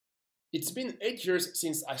It's been 8 years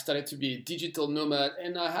since I started to be a digital nomad,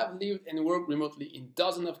 and I have lived and worked remotely in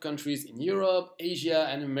dozens of countries in Europe, Asia,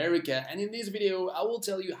 and America. And in this video, I will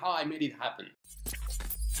tell you how I made it happen.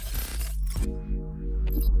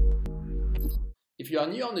 If you are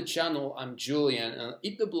new on the channel, I'm Julian, and at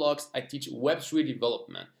EatTheBlocks, I teach Web3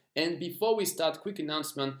 development. And before we start, quick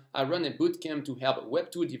announcement, I run a bootcamp to help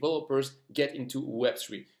Web2 developers get into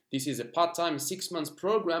Web3. This is a part-time 6-month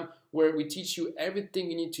program where we teach you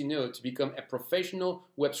everything you need to know to become a professional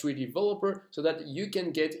Web3 developer so that you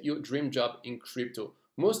can get your dream job in crypto.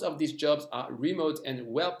 Most of these jobs are remote and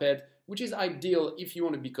well-paid, which is ideal if you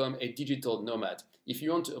want to become a digital nomad. If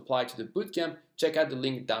you want to apply to the bootcamp, check out the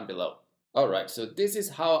link down below. Alright, so this is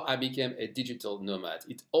how I became a digital nomad.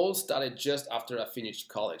 It all started just after I finished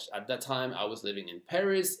college. At that time, I was living in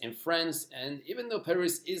Paris, in France, and even though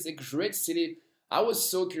Paris is a great city, I was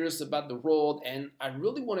so curious about the world and I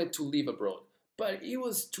really wanted to live abroad. But it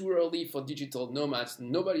was too early for digital nomads,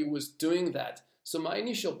 nobody was doing that. So my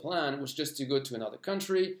initial plan was just to go to another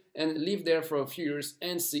country and live there for a few years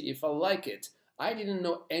and see if I like it. I didn't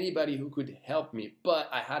know anybody who could help me, but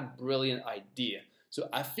I had a brilliant idea. So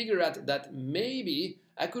I figured out that maybe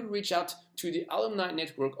I could reach out to the alumni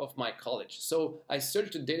network of my college. So I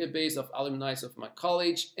searched the database of alumni of my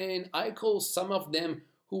college and I called some of them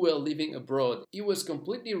who were living abroad. It was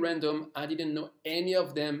completely random, I didn't know any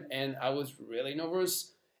of them and I was really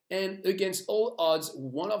nervous. And against all odds,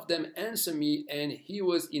 one of them answered me and he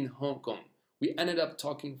was in Hong Kong. We ended up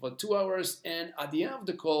talking for 2 hours and at the end of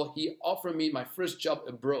the call, he offered me my first job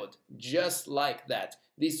abroad, just like that.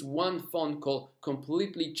 This one phone call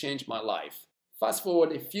completely changed my life. Fast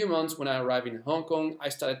forward a few months, when I arrived in Hong Kong, I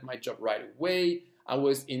started my job right away. I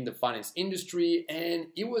was in the finance industry and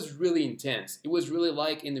it was really intense. It was really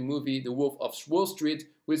like in the movie The Wolf of Wall Street,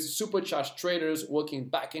 with supercharged traders working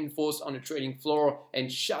back and forth on the trading floor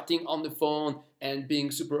and shouting on the phone and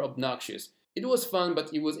being super obnoxious. It was fun,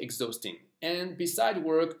 but it was exhausting. And beside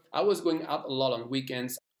work, I was going out a lot on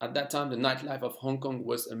weekends. At that time, the nightlife of Hong Kong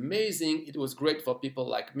was amazing. It was great for people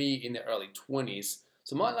like me in the early 20s.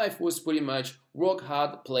 So my life was pretty much work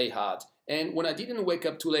hard, play hard. And when I didn't wake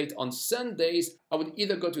up too late on Sundays, I would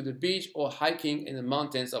either go to the beach or hiking in the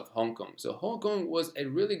mountains of Hong Kong. So Hong Kong was a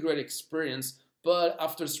really great experience, but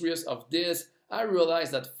after 3 years of this, I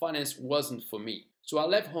realized that finance wasn't for me. So I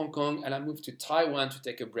left Hong Kong and I moved to Taiwan to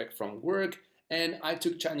take a break from work, and I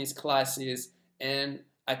took Chinese classes and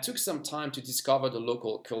I took some time to discover the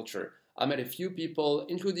local culture. I met a few people,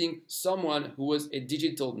 including someone who was a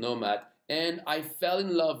digital nomad, and I fell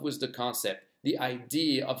in love with the concept. The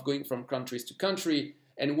idea of going from countries to country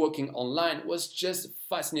and working online was just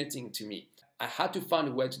fascinating to me. I had to find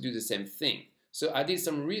a way to do the same thing. So I did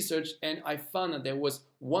some research and I found that there was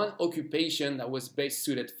one occupation that was best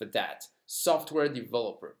suited for that: software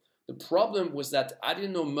developer. The problem was that I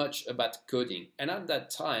didn't know much about coding, and at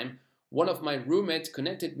that time, one of my roommates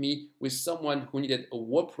connected me with someone who needed a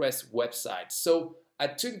WordPress website. So I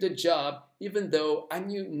took the job even though I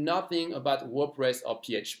knew nothing about WordPress or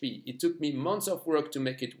PHP. It took me months of work to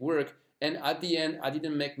make it work, and at the end I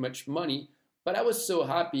didn't make much money, but I was so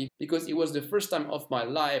happy because it was the first time of my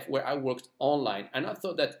life where I worked online, and I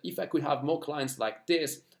thought that if I could have more clients like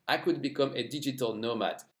this, I could become a digital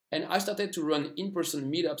nomad. And I started to run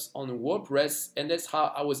in-person meetups on WordPress, and that's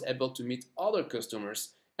how I was able to meet other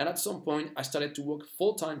customers. And at some point, I started to work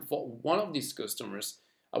full-time for one of these customers.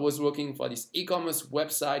 I was working for this e-commerce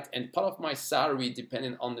website, and part of my salary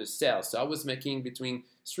depended on the sales. So I was making between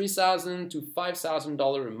 $3,000 to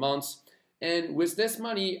 $5,000 a month. And with this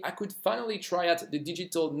money, I could finally try out the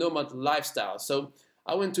digital nomad lifestyle. So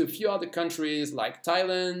I went to a few other countries like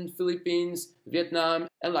Thailand, Philippines, Vietnam,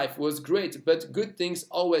 and life was great. But good things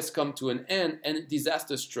always come to an end, and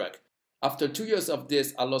disaster struck. After 2 years of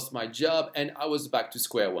this, I lost my job and I was back to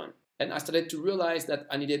square one. And I started to realize that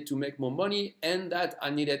I needed to make more money and that I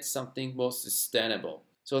needed something more sustainable.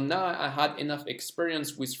 So now I had enough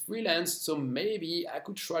experience with freelance, so maybe I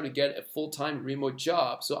could try to get a full-time remote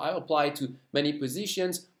job. So I applied to many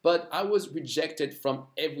positions, but I was rejected from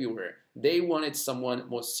everywhere. They wanted someone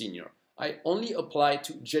more senior. I only applied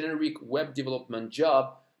to generic web development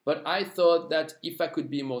job, but I thought that if I could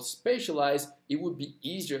be more specialized, it would be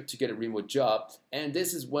easier to get a remote job. And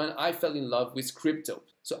this is when I fell in love with crypto.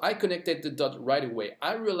 So I connected the dot right away.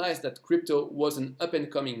 I realized that crypto was an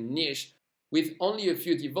up-and-coming niche with only a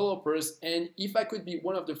few developers, and if I could be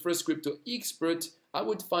one of the first crypto experts, I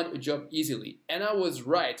would find a job easily. And I was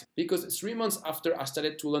right, because 3 months after I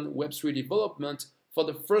started to learn Web3 development, for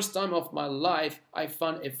the first time of my life, I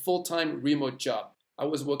found a full-time remote job. I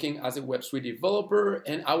was working as a Web3 developer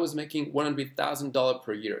and I was making $100,000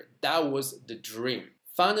 per year. That was the dream.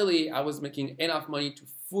 Finally, I was making enough money to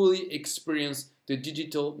fully experience the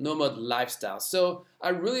digital nomad lifestyle. So I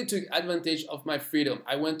really took advantage of my freedom.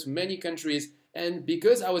 I went to many countries, and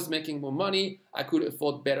because I was making more money, I could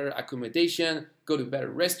afford better accommodation, go to better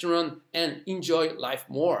restaurant, and enjoy life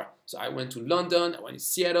more. So I went to London, I went to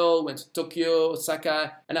Seattle, went to Tokyo,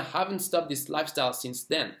 Osaka, and I haven't stopped this lifestyle since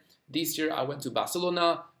then. This year I went to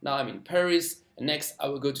Barcelona, now I'm in Paris, and next I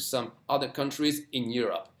will go to some other countries in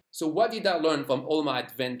Europe. So what did I learn from all my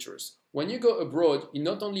adventures? When you go abroad, you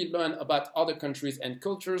not only learn about other countries and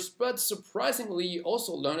cultures, but surprisingly, you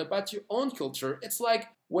also learn about your own culture. It's like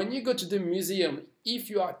when you go to the museum, if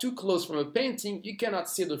you are too close from a painting, you cannot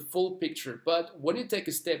see the full picture. But when you take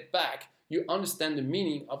a step back, you understand the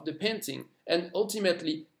meaning of the painting. And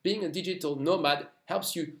ultimately, being a digital nomad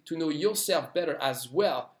helps you to know yourself better as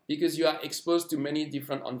well, because you are exposed to many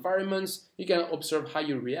different environments, you can observe how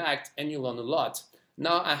you react, and you learn a lot.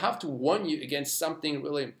 Now, I have to warn you against something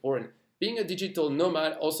really important. Being a digital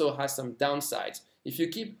nomad also has some downsides. If you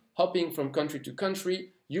keep hopping from country to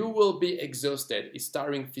country, you will be exhausted. It's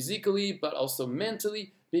tiring physically, but also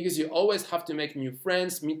mentally, because you always have to make new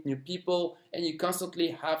friends, meet new people, and you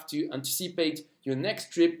constantly have to anticipate your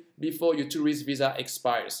next trip before your tourist visa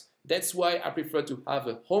expires. That's why I prefer to have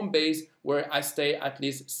a home base where I stay at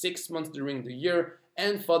least 6 months during the year,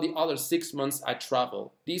 and for the other 6 months I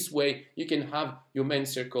travel. This way you can have your main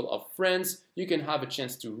circle of friends, you can have a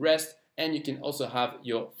chance to rest, and you can also have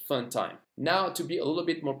your fun time. Now, to be a little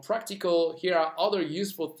bit more practical, here are other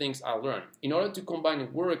useful things I learned. In order to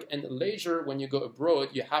combine work and leisure when you go abroad,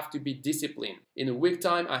 you have to be disciplined. In a week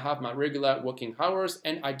time, I have my regular working hours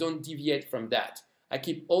and I don't deviate from that. I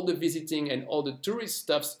keep all the visiting and all the tourist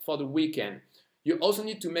stuffs for the weekend. You also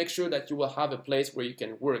need to make sure that you will have a place where you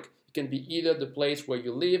can work. It can be either the place where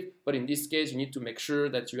you live, but in this case, you need to make sure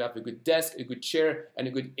that you have a good desk, a good chair, and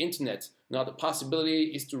a good internet. Now, the possibility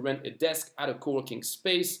is to rent a desk at a co-working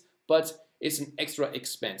space, but it's an extra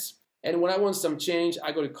expense. And when I want some change,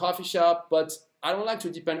 I go to coffee shop, but I don't like to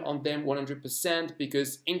depend on them 100%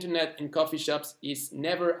 because internet in coffee shops is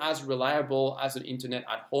never as reliable as the internet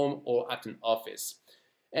at home or at an office.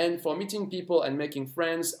 And for meeting people and making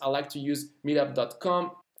friends, I like to use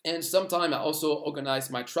meetup.com. And sometimes I also organize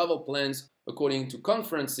my travel plans according to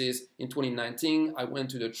conferences. In 2019, I went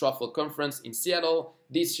to the Truffle Conference in Seattle.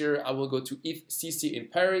 This year, I will go to EatCC in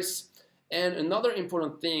Paris. And another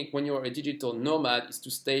important thing when you're a digital nomad is to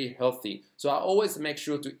stay healthy. So I always make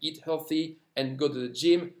sure to eat healthy and go to the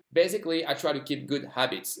gym. Basically, I try to keep good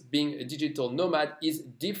habits. Being a digital nomad is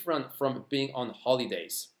different from being on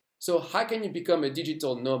holidays. So how can you become a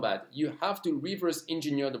digital nomad? You have to reverse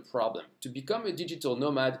engineer the problem. To become a digital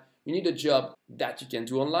nomad, you need a job that you can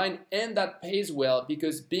do online and that pays well,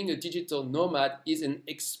 because being a digital nomad is an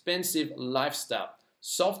expensive lifestyle.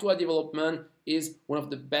 Software development is one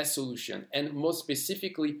of the best solutions, and most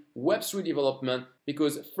specifically Web3 development,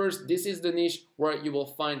 because first, this is the niche where you will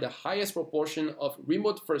find the highest proportion of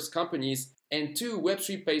remote-first companies, and two,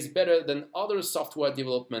 Web3 pays better than other software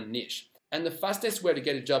development niche. And the fastest way to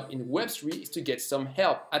get a job in Web3 is to get some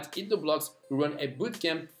help. At EatTheBlocks, we run a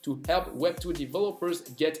bootcamp to help Web2 developers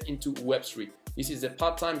get into Web3. This is a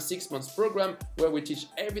part-time 6-month program where we teach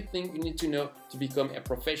everything you need to know to become a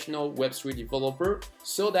professional Web3 developer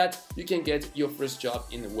so that you can get your first job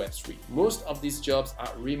in Web3. Most of these jobs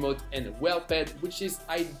are remote and well-paid, which is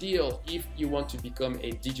ideal if you want to become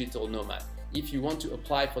a digital nomad. If you want to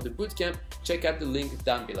apply for the bootcamp, check out the link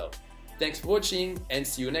down below. Thanks for watching and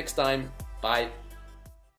see you next time. Bye.